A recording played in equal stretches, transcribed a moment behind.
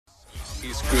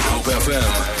It's Good Hope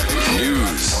FM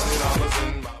News.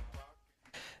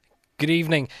 Good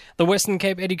evening. The Western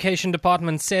Cape Education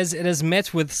Department says it has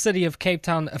met with City of Cape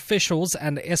Town officials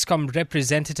and Eskom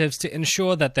representatives to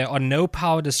ensure that there are no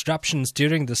power disruptions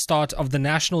during the start of the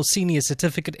National Senior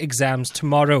Certificate exams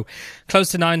tomorrow. Close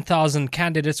to 9,000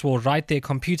 candidates will write their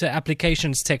computer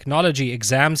applications technology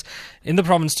exams in the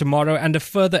province tomorrow, and a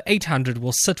further 800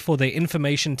 will sit for their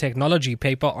information technology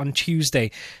paper on Tuesday.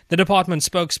 The department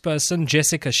spokesperson,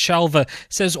 Jessica Shalver,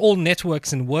 says all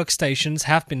networks and workstations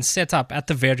have been set up at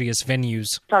the various venues.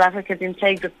 South Africa didn't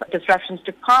take disruptions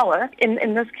to power.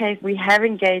 In this case, we have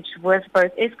engaged with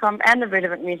both Eskom and the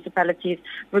relevant municipalities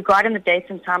regarding the dates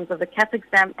and times of the CAP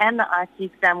exam and the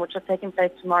IT exam, which are taking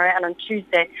place tomorrow and on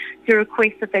Tuesday, to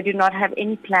request that they do not have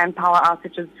any planned power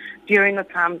outages during the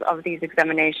times of these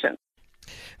examinations.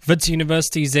 Wits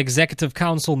University's Executive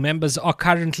Council members are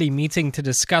currently meeting to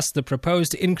discuss the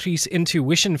proposed increase in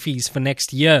tuition fees for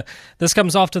next year. This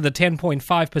comes after the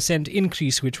 10.5%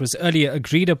 increase, which was earlier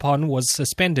agreed upon, was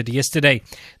suspended yesterday.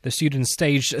 The students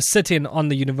staged a sit-in on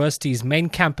the university's main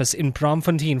campus in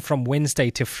Braamfontein from Wednesday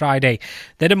to Friday.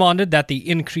 They demanded that the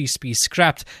increase be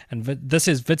scrapped, and this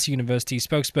is Wits University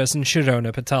spokesperson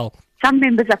Shirona Patel. Some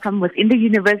members are from within the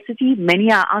university,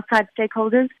 many are outside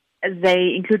stakeholders.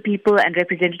 They include people and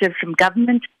representatives from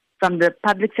government, from the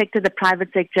public sector, the private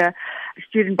sector,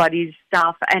 student bodies,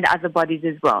 staff, and other bodies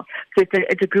as well. So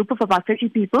it's a group of about 30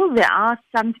 people. There are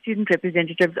some student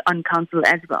representatives on council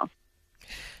as well.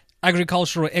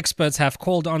 Agricultural experts have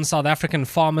called on South African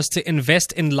farmers to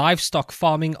invest in livestock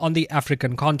farming on the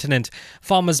African continent.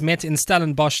 Farmers met in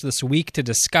Stellenbosch this week to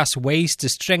discuss ways to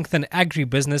strengthen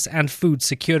agribusiness and food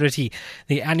security.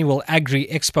 The annual Agri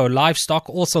Expo Livestock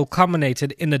also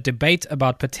culminated in a debate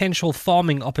about potential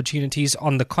farming opportunities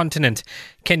on the continent.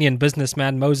 Kenyan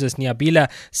businessman Moses Nyabila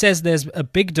says there's a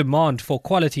big demand for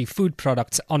quality food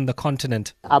products on the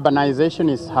continent. Urbanization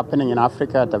is happening in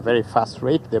Africa at a very fast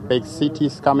rate. There are big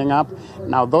cities coming up.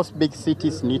 Now, those big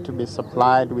cities need to be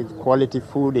supplied with quality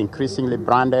food, increasingly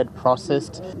branded,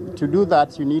 processed. To do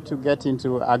that, you need to get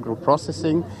into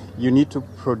agro-processing. You need to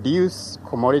produce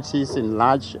commodities in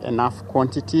large enough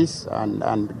quantities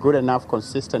and good enough,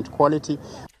 consistent quality.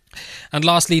 And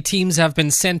lastly, teams have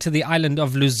been sent to the island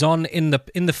of Luzon in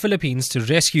the Philippines to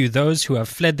rescue those who have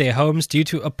fled their homes due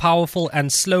to a powerful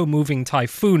and slow-moving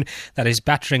typhoon that is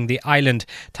battering the island.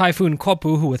 Typhoon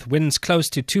Kopu, with winds close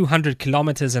to 200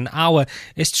 kilometers an hour,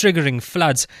 is triggering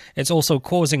floods. It's also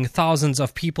causing thousands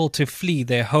of people to flee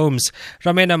their homes.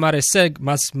 Ramena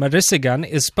Marisigan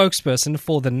is spokesperson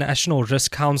for the National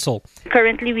Risk Council.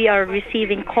 Currently, we are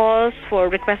receiving calls for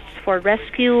requests for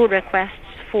rescue, requests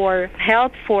for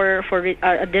help, for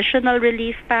additional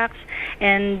relief packs,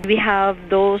 and we have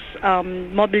those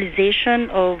mobilization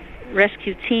of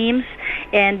rescue teams,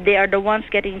 and they are the ones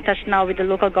getting in touch now with the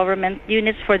local government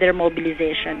units for their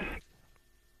mobilization.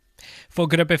 For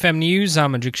Good Hope FM News,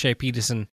 I'm Andrikshay Peterson.